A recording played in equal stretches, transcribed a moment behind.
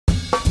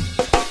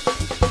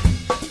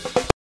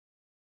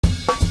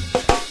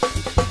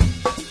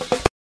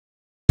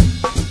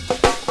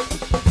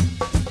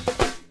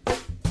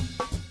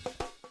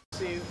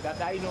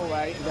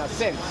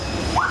sense.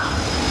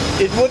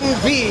 It wouldn't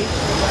be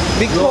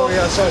because... Glory,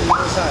 sorry,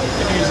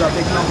 if you use a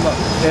big number.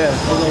 Yeah.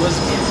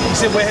 He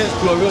said where his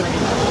glory would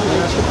be.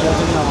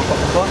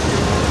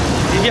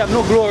 He have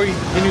no glory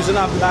in using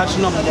a large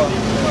number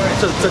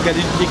to get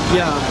it big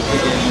beyond.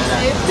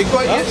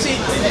 Because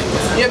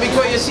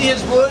because you see his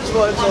words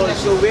was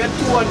also where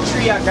 2 or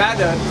 3 are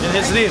gathered in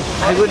his name,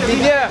 I would be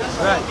there.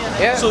 Right.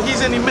 Yeah. So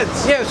he's in the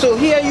midst. Yeah, so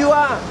here you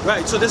are.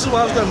 Right, so this is what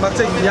I was going back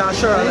to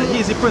Yahshua, that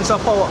he's the Prince of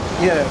Power.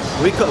 Yeah.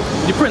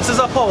 The princes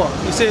of power.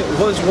 He said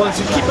once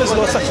you keep his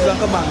law, statutes and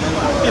commandments,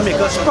 he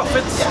make us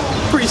prophets,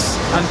 priests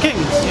and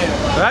kings. Yeah.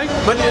 Right?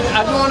 But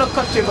I don't want to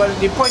cut you, but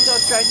the point I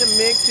was trying to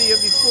make to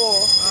you before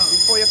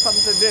you come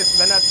to this,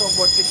 when I talk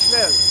about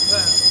Ishmael,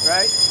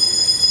 right?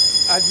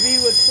 As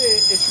we would say,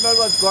 Ishmael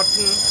was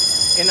gotten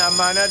in a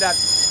manner that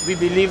we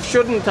believe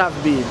shouldn't have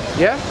been,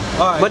 yeah?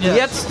 Right, but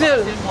yet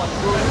still,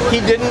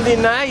 he didn't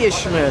deny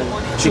Ishmael.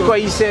 True.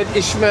 Because he said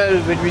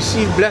Ishmael would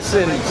receive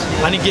blessings.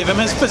 And he gave him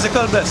his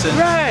physical blessings.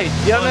 Right,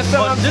 you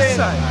understand what I'm saying?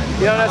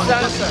 You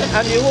understand?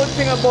 And the whole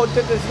thing about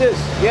it is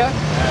this, yeah?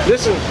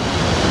 Listen,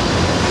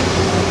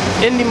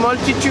 in the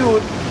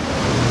multitude,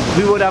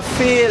 we would have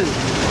failed,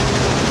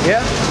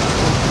 yeah?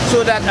 So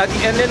that at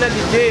the end of the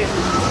day,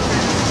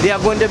 there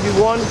are going to be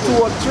 1,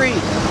 2 or 3,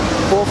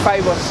 4,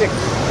 5 or 6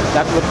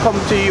 that will come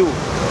to you.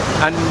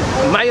 And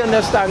my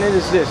understanding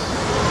is this: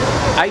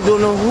 I don't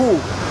know who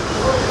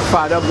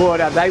Father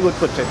God, as I would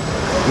put it,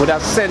 would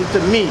have sent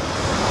to me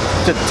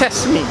to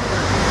test me.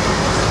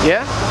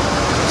 Yeah?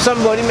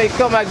 Somebody may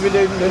come, as we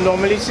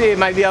normally say,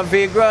 might be a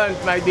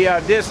vagrant, might be a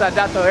this or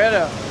that or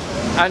other.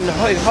 And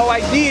how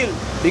I deal,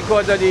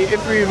 because of the, if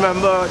you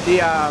remember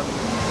the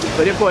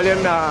what do you call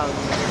him,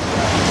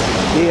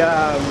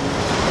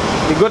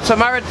 the Good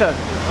Samaritan.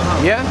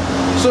 Yeah?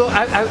 So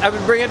I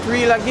will bring it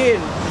real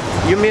again.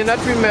 You may not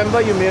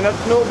remember, you may not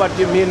know, but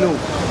you may know.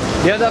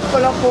 There's a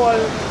fellow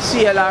called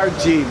C.L.R.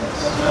 James.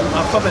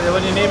 I'm familiar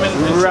with the name.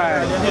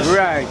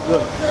 Right,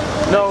 good.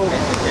 Now,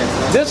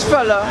 this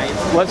fella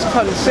was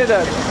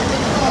considered,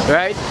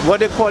 right, what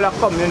they call a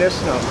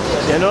communist now.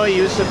 You know, he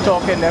used to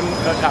talk in them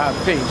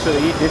things, so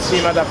they see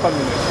him as a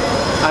communist.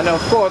 And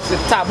of course,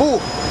 it's taboo.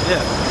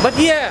 Yeah. But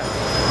yeah,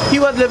 he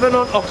was living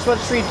on Oxford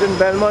Street in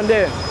Belmont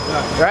there,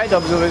 right,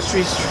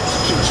 Observatory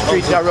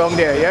Street around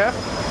there, yeah?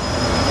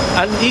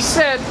 And he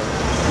said,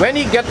 when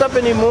he get up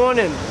in the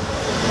morning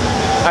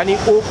and he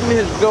opened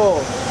his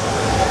door,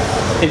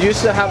 it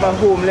used to have a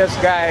homeless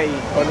guy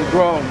on the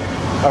ground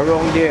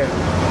around there.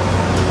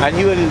 And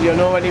he will, you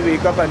know, when he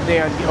wake up and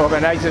there and he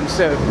organize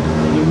himself,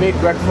 he make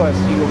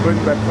breakfast, he will bring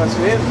breakfast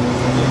with him.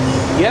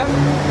 Yeah?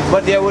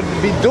 But there would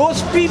be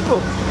those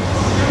people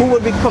who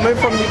would be coming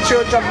from the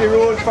Church of the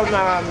Road, from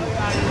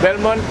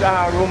Belmont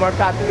Roman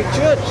Catholic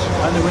Church,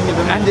 and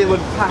they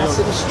would pass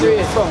him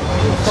straight.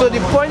 So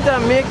the point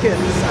I'm making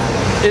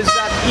is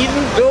that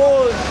even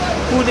those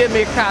who they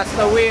may cast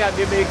away and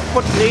they may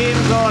put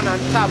names on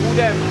and taboo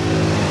them,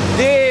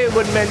 they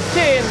would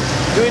maintain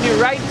doing the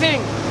right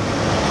thing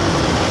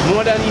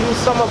more than even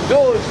some of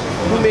those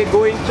who may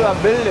go into a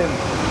building,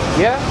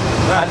 yeah,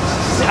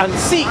 and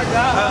seek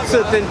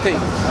certain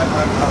things.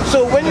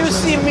 So when you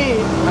see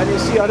me and you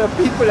see other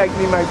people like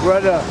me, my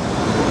brother,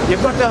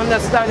 you've got to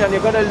understand and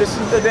you've got to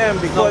listen to them,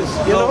 because,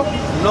 you know?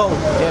 No.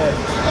 Yeah.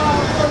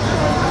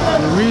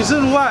 The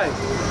reason why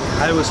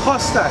I was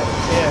hostile,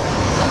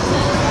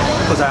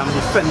 because I am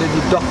defending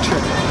the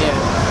doctrine.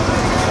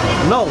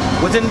 No,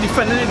 within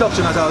defending the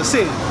doctrine, as I was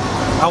saying,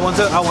 I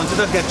wanted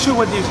to get through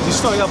with the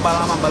story of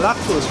Balaam and Balak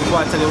first before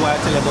I tell you why I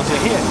tell you about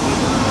it here.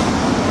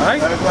 Alright?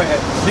 Go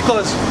ahead.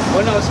 Because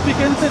when I was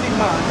speaking to the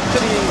man,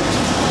 the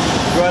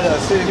brother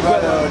of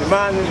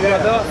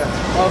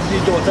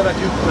the daughter that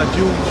you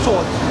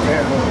taught,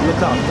 look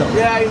after.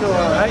 Yeah, I know.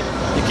 Right?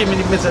 He came in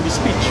the midst of the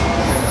speech.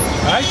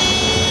 Right?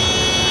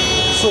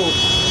 So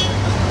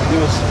it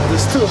was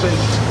disturbing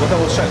what I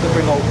was trying to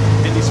bring out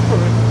in the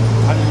spirit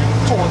and in the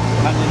tone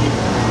and in the,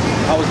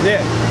 I was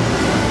there.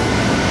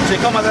 So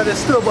it come as a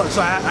disturbance,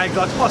 so I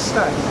got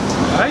hostile.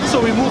 Right?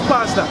 So we moved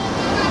past that.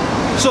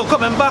 So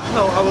coming back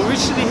now, I will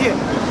reach to the here.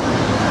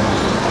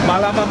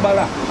 Balaam and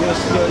Balak. You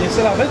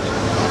still have it?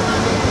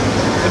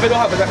 If you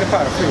don't have it, I can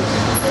paraphrase.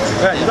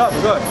 Right, you don't have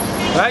it, good.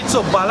 Right,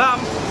 so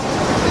Balak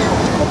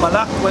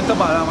went to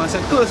Balaam and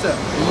said, curse them.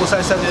 The Most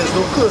High said there's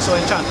no curse or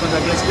enchantment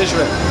against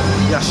Israel.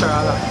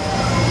 Yasharala.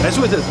 That's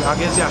what it is,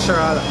 against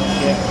Yasharala.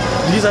 Yeah.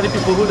 These are the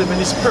people who live in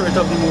the spirit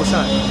of the Most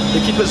High.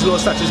 They keep his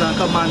laws, statutes, and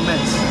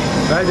commandments.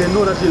 Right? They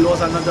know that the laws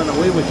are not done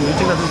away with. The only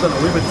thing that is done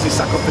away with is the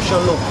sacrificial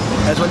law.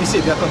 That's when the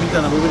Savior comes, he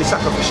done away with the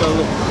sacrificial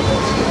law.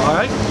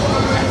 Alright?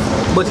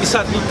 But he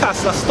certainly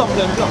cast a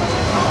stumbling block.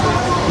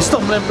 The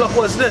stumbling block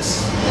was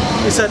this.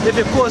 He said, if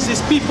it cause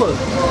these people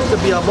to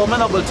be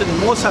abominable to the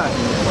Most High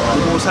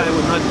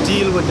would not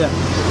deal with them.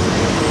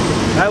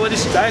 That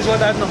is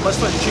what that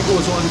Numbers 23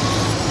 goes on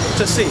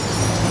to say.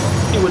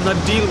 He would not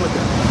deal with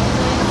them.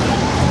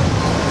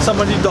 Some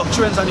of the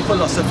doctrines and the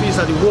philosophies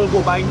that the world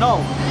go by now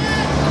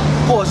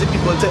cause the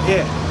people to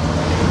err.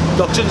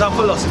 Doctrines and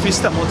philosophies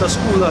stem out of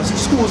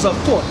schools of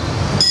thought.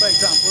 For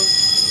example,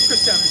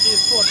 Christianity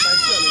is taught by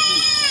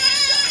theology.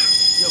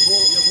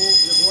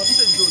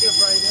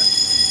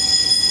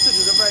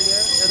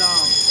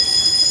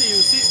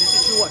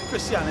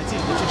 Christianity,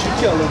 they teach you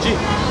theology,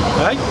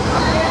 right?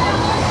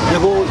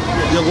 You go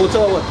to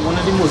one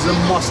of the Muslim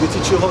mosques, they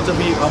teach you how to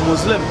be a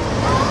Muslim,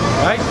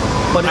 right?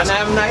 But and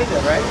I'm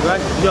neither, right? Right,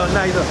 you're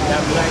neither.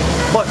 I'm neither.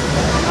 But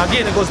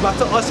again, it goes back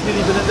to us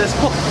believing in this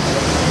book.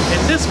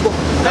 In this book,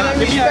 and I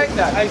respect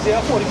that.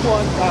 Isaiah 44,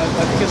 I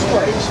think it's 12.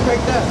 I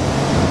respect that.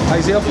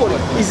 Isaiah 40,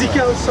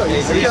 Ezekiel,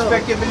 sorry.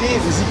 Respect your belief.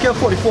 Ezekiel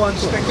 44 and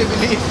 12. Respect your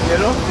belief, you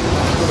know?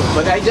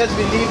 But I just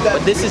believe that.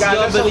 But this is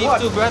your belief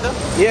too, brother?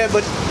 Yeah,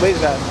 but where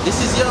is that? This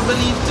is your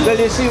belief too. Well,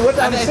 you see what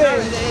I'm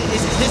saying?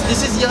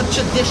 This is your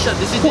tradition.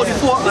 This is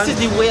 44. This is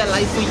the way of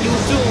life for you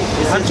too.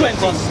 And 20.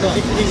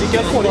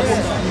 Ezekiel 44.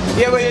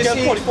 Yeah, but you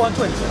see, 44 and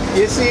 20.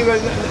 You see, well,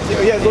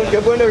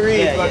 you're going to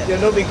read, but you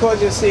know,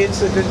 because you're saying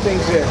certain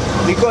things here.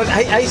 Because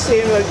I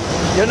say, well,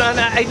 you know, and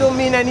I don't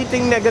mean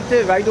anything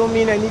negative. I don't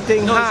mean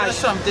anything harsh. Just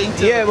something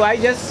to yeah, but I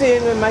just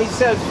saying with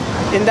myself,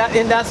 in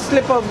that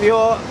slip of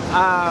your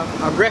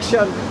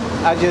aggression,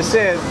 as you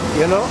said,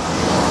 you know,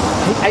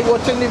 I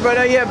watching the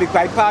brother here because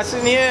I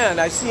passing here and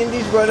I seen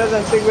these brothers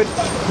and things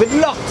with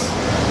locks,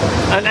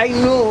 and I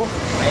know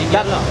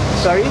that.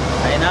 Sorry,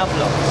 I have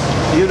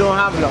locks. You don't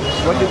have locks.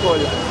 What do you call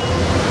that?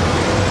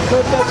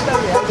 Don't tell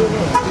me. I don't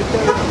know. You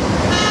tell me.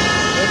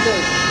 Okay.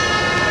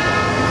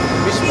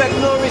 Respect,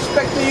 no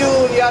respect to you.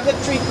 You have to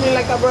treat me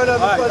like a brother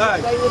because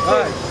I would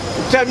say.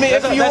 Tell me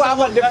if you have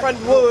a different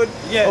word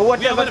or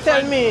whatever.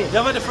 Tell me. You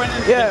have a different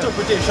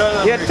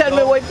interpretation. Yeah, tell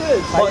me what it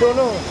is. I don't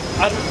know.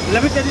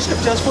 Let me get the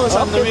scriptures first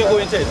and then we'll go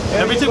into it.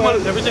 Everything will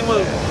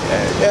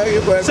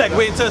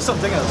segue into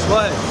something else. Go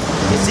ahead.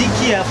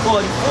 Ezekiel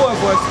 44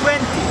 verse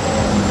 20.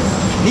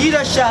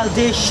 Neither shall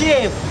they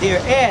shave their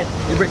head.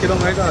 You break it down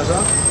right now,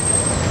 huh?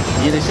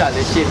 Neither shall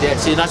they shave their head.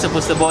 So you're not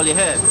supposed to bald your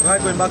head.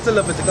 Right, going back to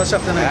Leviticus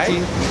chapter 19.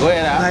 Right. Go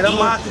ahead.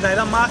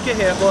 Neither mark your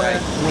hair, go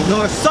ahead.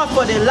 Nor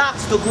suffer the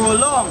locks to grow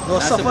long. Nor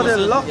suffer the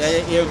locks.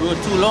 Yeah, your hair grow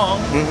too long.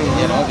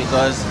 You know,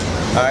 because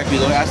alright, we're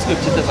going to ask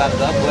scripture to back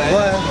up.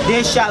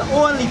 They shall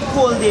only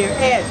pull their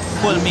head.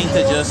 Pull means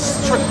to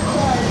just strip.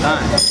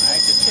 Alright,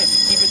 to trim.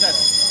 Keep it at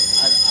a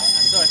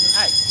certain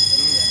height.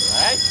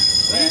 Alright?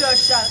 Neither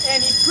shall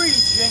any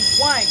priest drink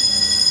wine.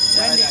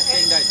 When they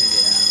think that is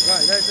it.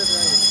 Right, that's it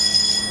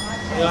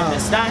right. You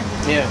understand?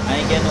 Yeah. I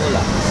ain't getting no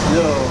locks.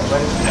 No, but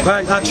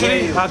right,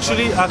 actually,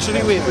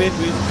 wait.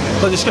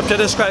 Because the scripture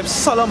describes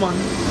Solomon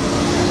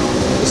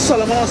or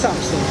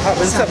Samson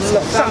having 7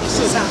 locks.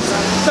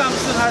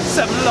 Samson had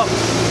 7 locks.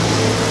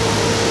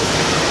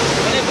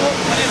 When you go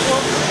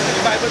in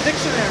the Bible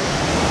dictionary,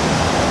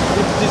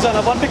 the Son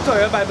of One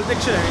Pictorial Bible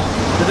Dictionary,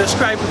 they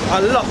describe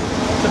a lock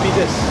to be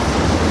this.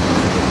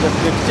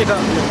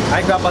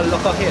 I grab a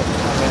lock of hair.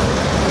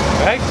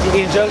 Right?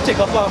 The angel take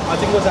up, I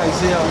think it was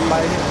Isaiah by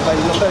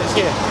the lock of his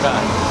hair.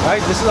 Right?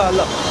 This is our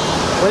lock.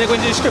 When you go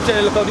into the scripture and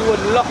you look at the word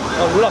lock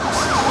or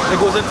locks,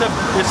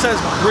 it says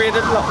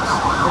braided locks.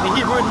 In the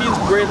Hebrew it means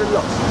braided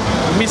locks.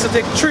 It means to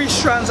take 3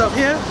 strands of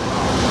hair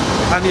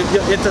and you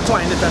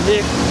intertwine it and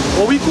make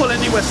what we call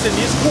in the West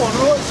Indies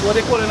cornrows, what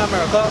they call in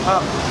America,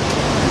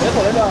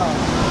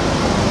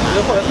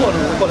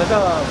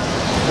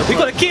 we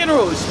call it cane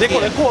rows. They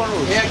call it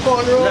cornrows. Yeah,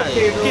 cornrows.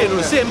 Cane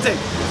rows, same thing.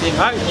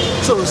 Right?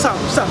 So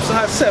Samson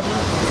had 7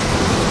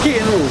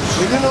 cane rows.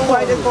 You don't know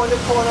why they call it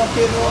corner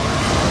cane row?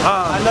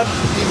 And not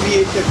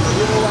deviated.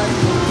 You know why?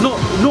 No.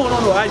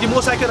 The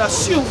most I can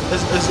assume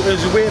is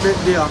the way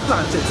they are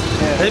planted.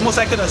 Yeah. The most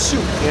I can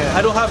assume. Yeah.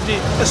 I don't have the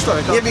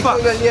historical facts.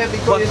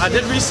 But I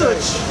did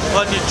research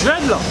on the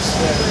dreadlocks.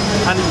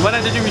 Yeah. And when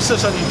I did the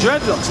research on the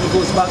dreadlocks, it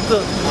goes back to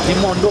the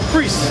Mondo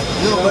priest.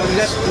 No, but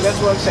let's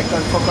 1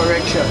 second for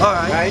correction. All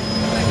right.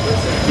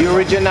 The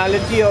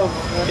originality of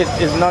it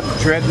is not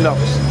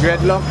dreadlocks.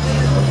 Dreadlocks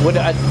would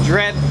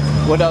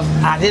have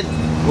added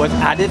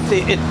to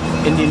it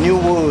in the new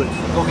world.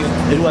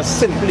 Okay. It was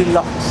simply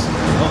locks.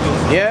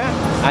 Okay. Yeah?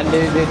 And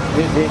they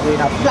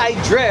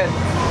applied dread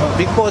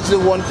because they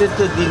wanted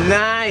to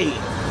deny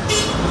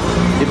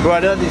the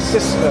brother, the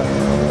sister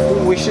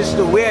who wishes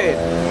to wear it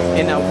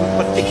in a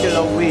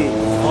particular way.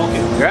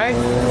 Okay. Right?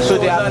 So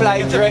they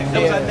apply dread.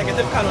 There was a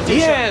negative connotation.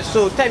 Yeah,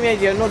 so tell me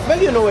you're not,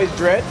 well, you know it's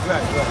dread.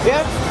 Right.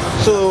 Yeah?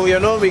 So, you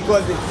know,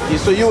 because,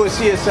 so you will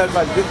see yourself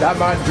as that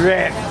man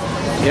dread.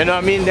 You know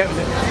what I mean?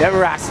 Them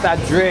Rasta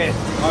dread.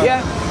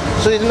 Yeah?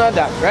 So it's not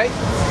that, right?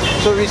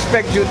 So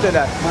respect you to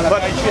that.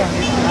 But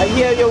I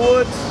hear your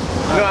words.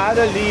 You know, I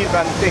had to leave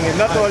and thing. It's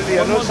not only,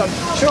 you know, some...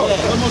 Sure.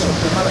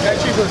 Malachi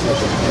 3 verse 8.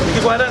 You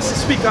can go ahead and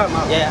speak out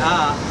now. Yeah,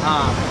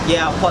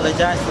 I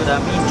apologize for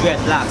that. I mean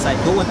dreadlocks. I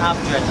don't have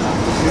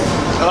dreadlocks.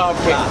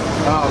 Okay.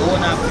 I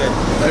don't have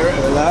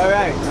dreadlocks. All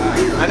right.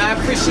 And I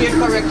appreciate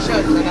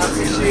correction. And I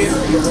appreciate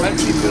when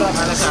people are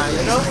understand,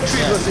 you know?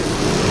 3 verse 8.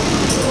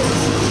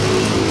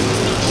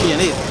 3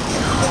 and 8.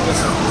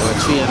 Or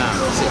 3 and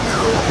 6.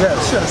 Yeah,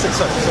 3 and 6,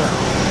 sorry.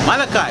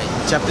 Malachi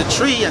chapter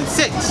 3 and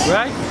 6.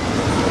 Right?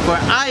 For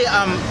I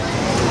am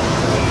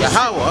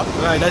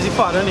Yahweh. Right, that's the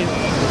father name.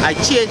 I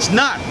change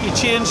not. He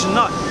changed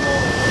not.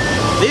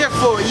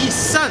 Therefore, ye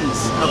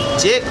sons of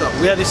Jacob.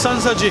 We are the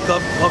sons of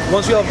Jacob.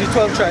 Once we have the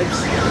 12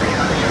 tribes,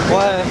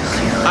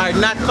 are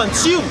not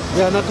consumed.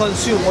 They are not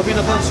consumed, or being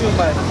consumed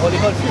by all the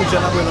confusion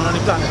that going on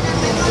the planet.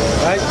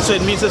 Right? So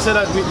it means to say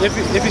that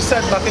if we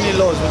set back in the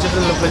laws, which is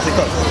in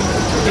Leviticus,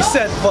 he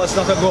said for us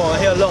not to grow our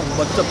hair long,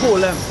 but to pull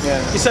them.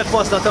 Yeah. He said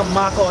for us not to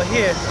mark our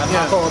hair and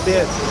mark our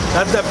beard.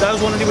 That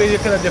was one of the ways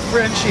you can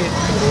differentiate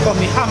from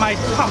the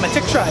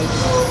Hamitic tribes,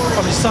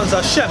 from the sons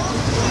of Shem,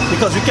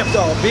 because we kept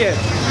our beard.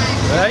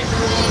 Right?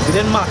 We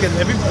didn't mark it.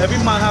 Every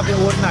man have their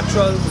own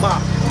natural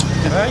mark.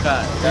 Right?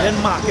 We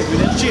didn't mark it, we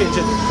didn't change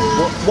it.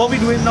 What we're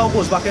doing now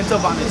goes back into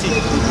vanity.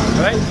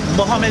 Right?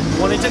 Muhammad,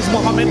 one of the things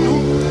Muhammad do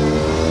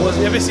was,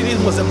 every see these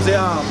Muslims, they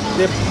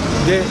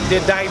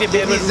dye their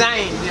beard.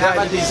 Design. They have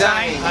a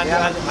design.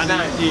 And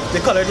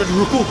they color it with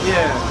ruku.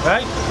 Yeah.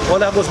 Right? All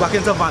that goes back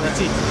into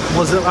vanity.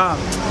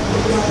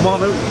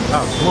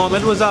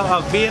 Muhammad was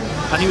a vain,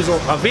 and he was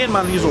a vain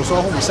man. He was also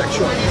a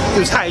homosexual. He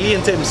was highly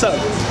into himself.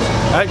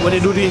 Right? When they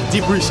do the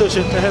deep research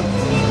into him.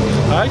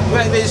 Right?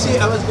 Well, you see,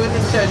 I was going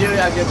to tell you,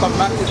 as you come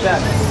back to that,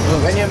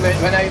 when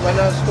I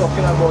was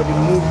talking about the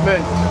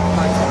movement,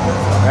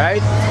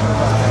 right?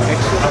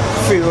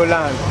 Pharaoh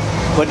land,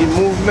 but the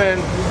movement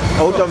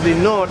out of the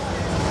north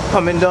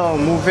coming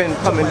down,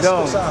 coming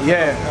down,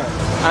 yeah.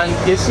 And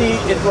you see,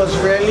 it was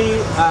really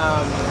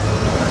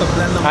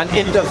an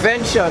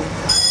intervention,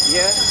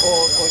 yeah,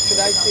 or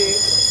should I say,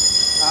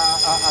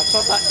 a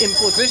sort of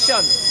imposition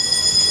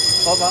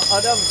of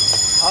other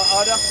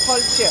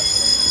culture,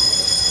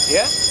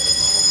 yeah,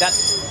 that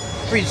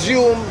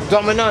presumed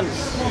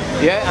dominance,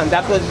 yeah, and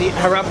that was the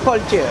Arab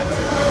culture.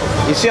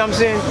 You see what I'm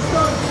saying?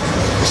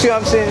 You see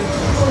what I'm saying?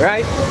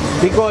 Right?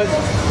 Because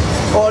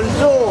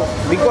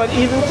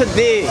even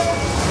today,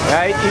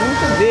 right? Even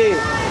today,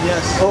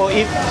 yes. Or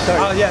if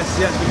sorry. Yes.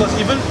 Because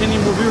even in the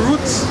movie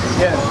Roots,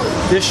 yeah,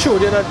 they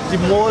showed that the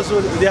Moors,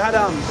 they had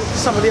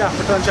some of the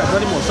African tribes, not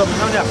the Moors, some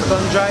of the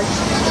African tribes,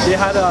 they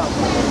had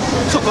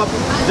took up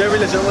their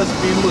religion was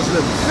being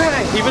Muslim.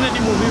 Right. Even in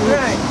the movie Roots.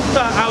 Right. So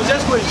I was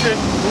just going through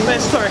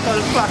historical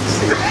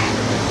facts.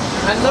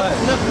 And not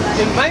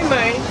in my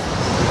mind,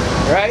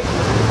 right?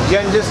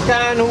 Genghis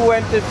Khan, who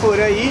went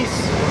further east,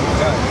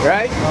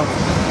 right?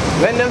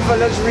 When them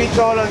fellas reach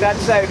all on that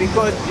side,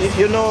 because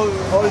you know,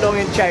 all down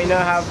in China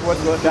have what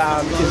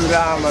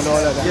Islam and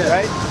all of that,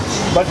 right?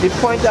 But the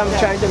point I'm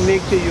trying to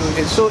make to you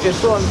is so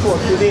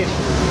unfortunate,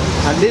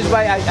 and this is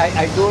why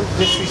I don't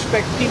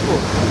disrespect people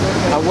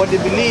and what they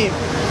believe,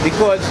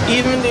 because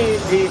even the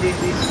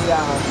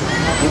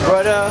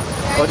brother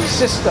or the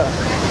sister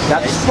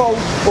that spoke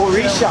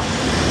Orisha,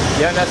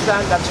 you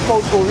understand? That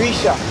spoke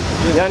Orisha,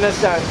 you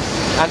understand?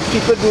 And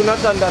people do not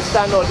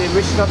understand, or they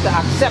wish not to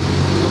accept,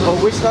 or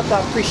wish not to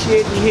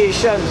appreciate the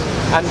Haitians,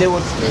 and they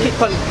would keep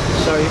on,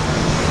 sorry.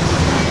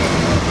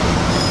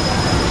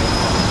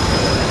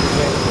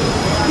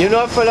 You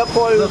know a fella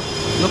called...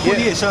 Look who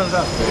the Haitians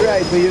are.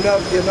 Right, but you know a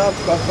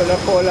fella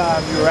called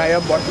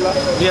Uriah Butler?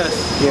 Yes,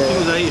 yeah. He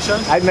was a Haitian?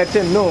 I met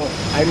him, no.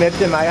 I met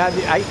him,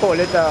 I call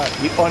it the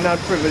honor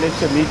and privilege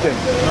to meet him.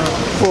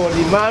 For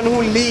the man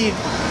who lead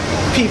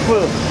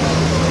people,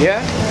 yeah?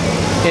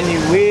 In the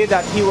way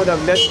that he would have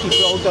let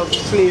people out of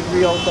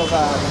slavery, out of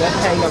that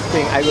kind of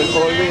thing, I will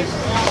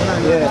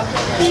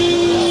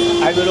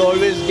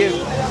always give,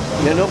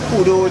 you know,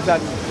 kudos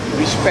and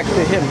respect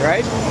to him,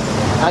 right?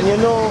 And you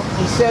know,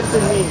 he said to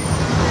me,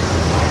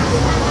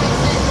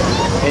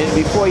 and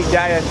before he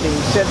died, I think,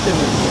 he said to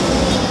me,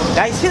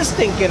 that's his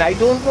thinking, I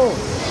don't know.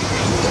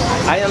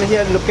 I am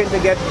here looking to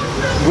get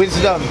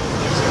wisdom.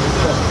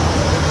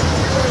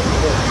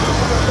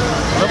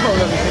 No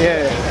problem.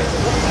 Yeah.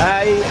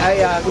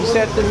 He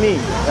said to me,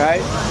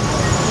 right,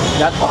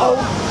 that out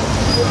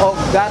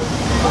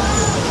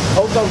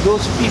of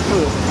those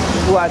people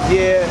who are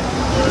there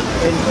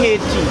in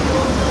Haiti,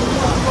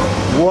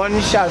 one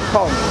shall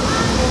come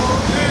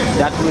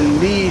that will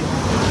lead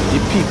the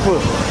people.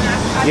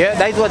 Yeah,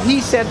 that's what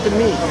he said to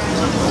me.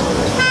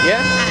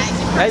 Yeah,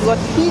 that's what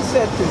he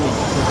said to me.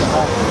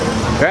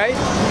 Right?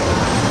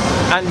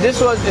 And this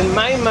was in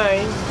my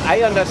mind.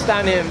 I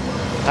understand him,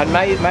 and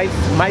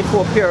my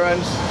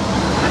foreparents,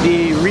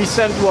 the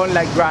recent one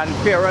like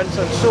grandparents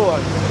and so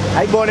on.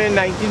 I born in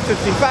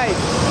 1955.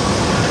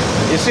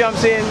 You see what I'm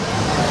saying?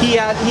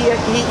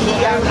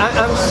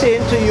 I'm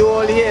saying to you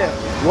all here,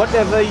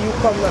 whatever you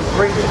come and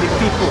bring to the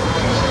people,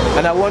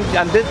 and I want,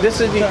 and this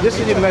is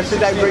the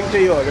message I bring to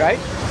you all, right?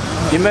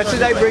 The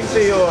message I bring to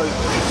you all,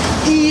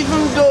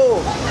 even though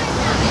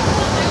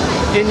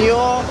in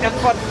your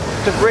effort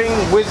to bring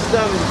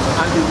wisdom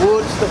and the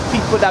words to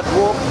people that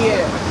walk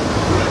here,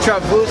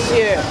 traverse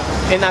here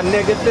in a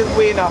negative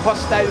way, in a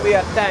hostile way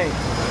at times,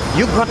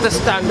 you got to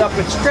stand up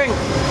with strength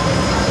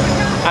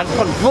and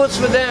converse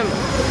with them.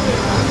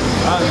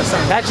 I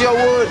understand. That's your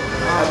word,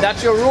 and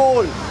that's your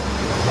role.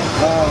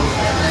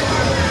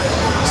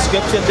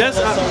 Scripture tells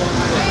us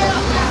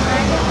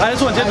I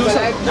just want to do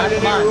something.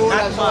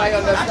 That's why I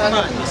understand.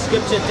 The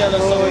scripture tells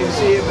us so. You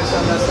see,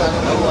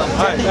 misunderstanding.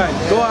 Alright,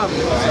 go on.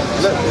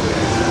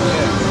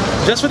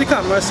 Just for the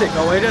camera's sake,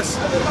 I want to just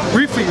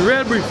briefly,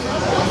 real brief,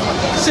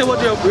 say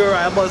what your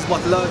Uriah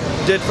Butler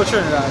did for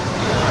Trinidad.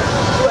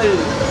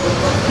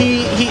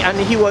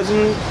 he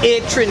wasn't a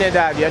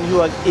Trinidadian, he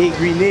was a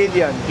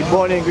Grenadian. He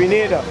born in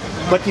Grenada,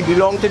 but he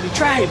belonged to the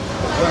tribe.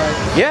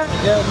 Right. Yeah?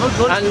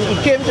 Yeah, and he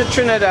came to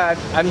Trinidad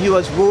and he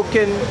was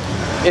working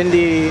in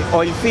the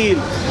oil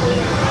field,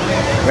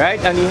 right?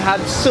 And he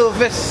had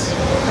service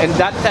in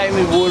that time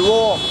in World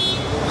War.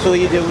 So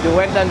they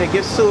went and they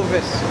gave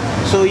service.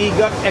 So he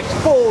got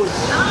exposed,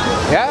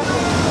 yeah,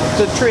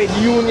 to trade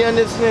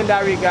unionism in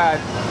that regard.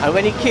 And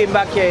when he came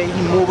back here,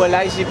 he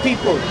mobilized the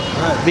people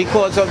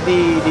because of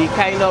the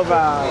kind of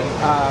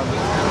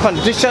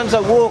conditions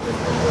of work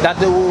that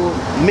they were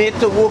made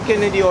to work in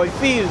the oil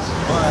fields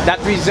that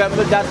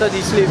resembled that of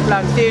the slave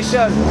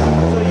plantation.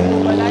 So he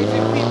mobilized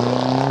the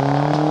people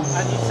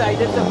and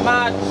decided to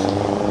march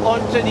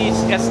onto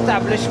this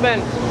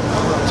establishment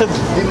to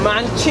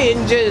demand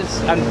changes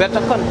and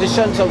better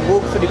conditions of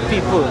work for the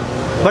people.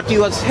 But he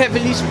was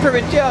heavily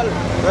spiritual,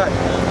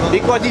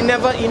 because he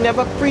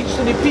never preached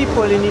to the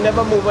people and he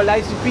never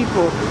mobilized the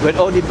people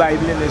without the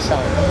Bible in his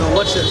hand. Now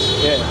watch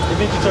this. Yeah. Let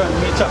me turn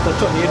to chapter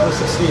 28 verse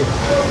 68.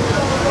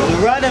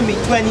 Deuteronomy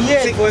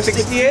 28 verse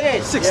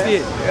 68.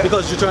 68. Yeah.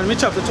 Because Deuteronomy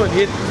chapter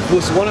 28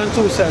 verse 1 and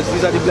 2 says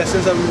these are the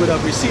blessings that we would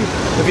have received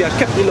if we had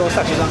kept the law,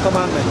 statutes and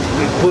commandments.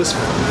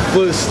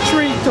 Verse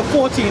 3 to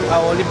 14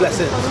 are only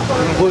blessings.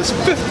 Verse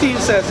 15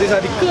 says these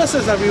are the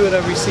curses that we would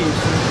have received.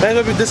 That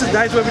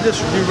is where we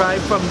just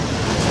derive from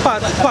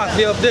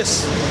partly of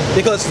this,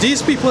 because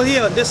these people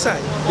here on this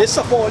side, they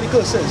suffer all the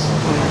curses.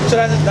 So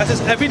that is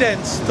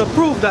evidence to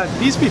prove that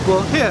these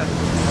people here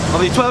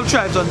of the 12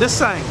 tribes on this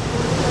side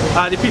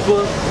are the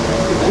people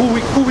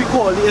who we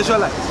call the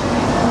Israelites.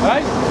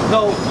 Right?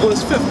 Now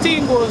verse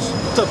 15 goes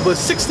to verse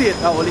 68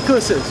 are all the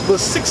curses.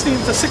 Verse 16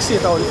 to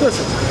 68 are all the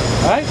curses.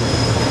 Right?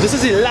 This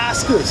is the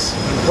last curse.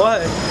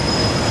 Why?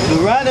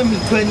 Deuteronomy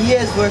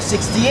 28 verse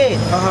 68.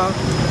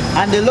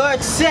 And the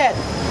Lord said,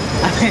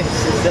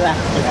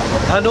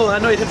 I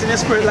know it hits in your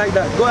spirit like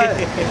that. Go ahead.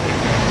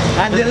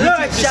 And the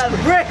Lord shall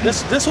bring.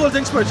 This whole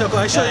thing spiritual,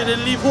 because I sure you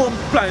didn't leave home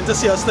planning to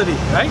see us study,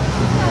 right?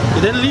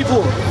 You didn't leave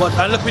home.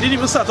 And look, we didn't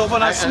even start off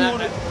on a smooth.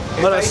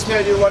 If I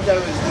tell you what I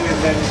was doing,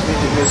 then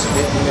it's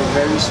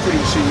very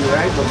strange to you,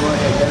 right? But go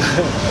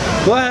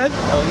ahead. Go ahead.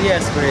 Oh, we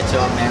are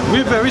spiritual, man.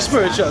 We're very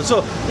spiritual.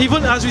 So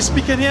even as we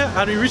speak in here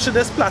and we reach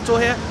this plateau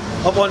here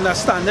of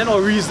understanding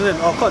or reasoning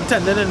or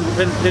contending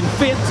in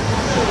faith,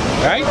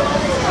 right?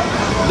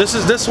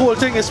 This whole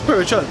thing is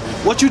spiritual.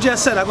 What you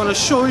just said, I'm going to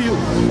show you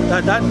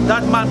that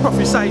man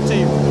prophesied to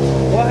you.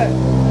 Go ahead.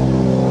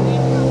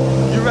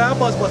 Uriah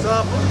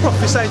Butler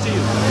prophesied to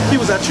you. He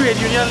was a trade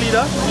union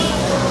leader.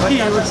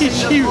 He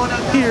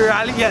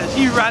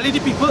rallied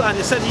the people and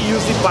he said he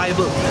used the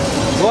Bible.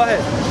 Go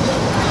ahead.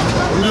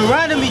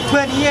 Deuteronomy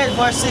 28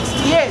 verse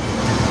 68.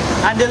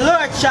 And the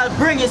Lord shall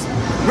bring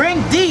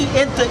thee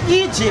into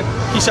Egypt.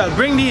 He shall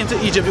bring thee into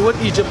Egypt. The word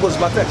Egypt goes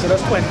back to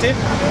Exodus 20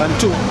 and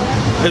 2.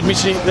 It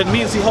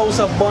means the house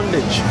of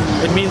bondage.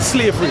 It means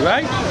slavery,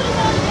 right?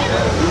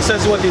 He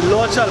says what the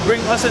Lord shall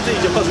bring us into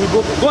Egypt, because we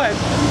go ahead.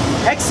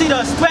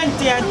 Exodus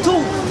 20 and 2.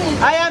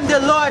 I am the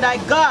Lord thy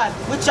God,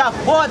 which have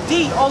brought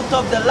thee out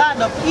of the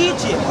land of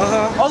Egypt,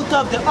 out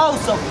of the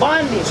house of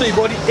bondage. So he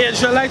brought the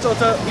Israelites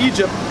out of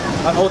Egypt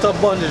and out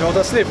of bondage, out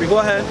of slavery. Go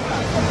ahead.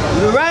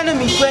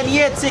 Deuteronomy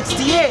 28,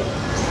 68.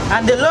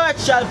 And the Lord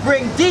shall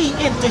bring thee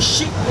into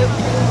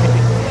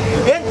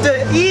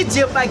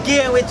Egypt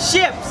again with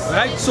ships.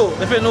 Right, so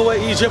if you know where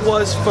Egypt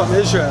was from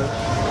Israel,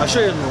 I'll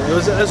show you now. It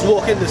was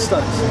walking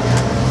distance.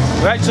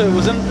 Right, so it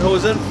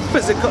wasn't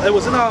physical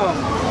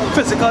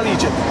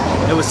Egypt.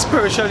 It was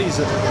spiritual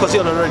Egypt, because he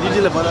had already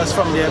delivered us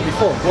from there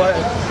before. Go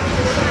ahead.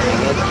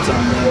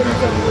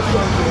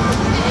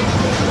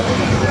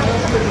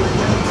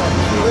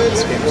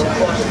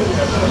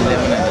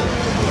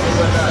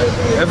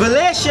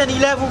 Revelation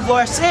 11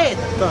 verse 8.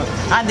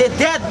 And the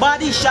dead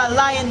body shall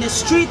lie in the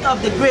street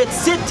of the great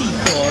city,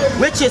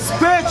 which is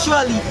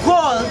spiritually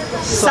called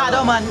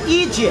Sodom and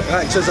Egypt.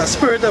 Right, so it's a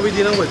spirit that we're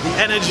dealing with, the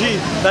energy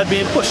that's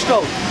being pushed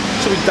out.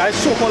 So that's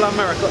so-called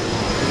America.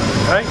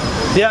 Right?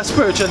 They are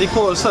spiritually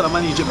called Sodom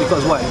and Egypt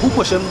because why? Who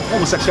pushing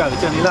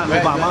homosexuality in the land?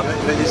 Right, Obama?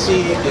 But you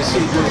see, it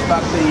goes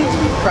back to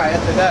prior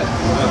to that,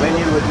 when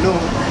you would know,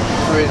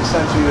 for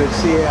instance, you would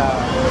see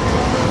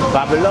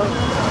Babylon.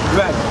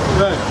 Right.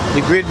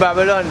 The great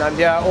Babylon, and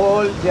they are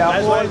all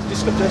why the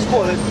scriptures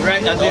call it.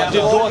 Right, and they are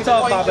the all daughter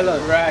of Babylon.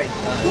 Right.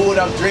 Who would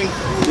have drink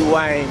the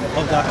wine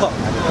of that cup.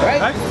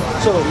 Right?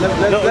 So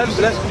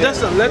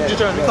let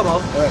Deuteronomy come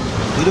out.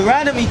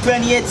 Deuteronomy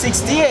 28,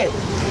 68.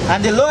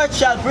 And the Lord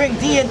shall bring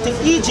thee into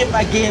Egypt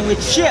again with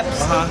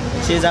ships,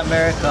 which is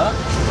America,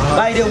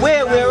 by the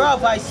way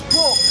whereof I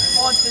spoke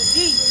unto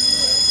thee.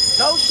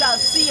 Thou shalt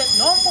see it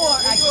no more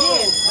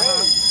again,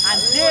 and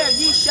there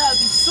ye shall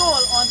be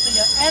sold unto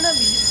your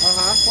enemies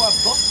for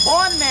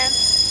bondmen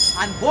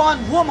and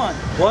bondwoman.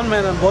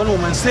 Bondman and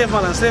bondwoman, slave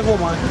man and slave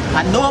woman.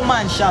 And no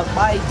man shall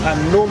buy thee.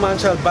 And no man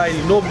shall buy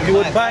thee. No, the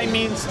word buy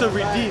means to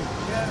redeem.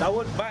 That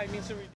word buy means to redeem.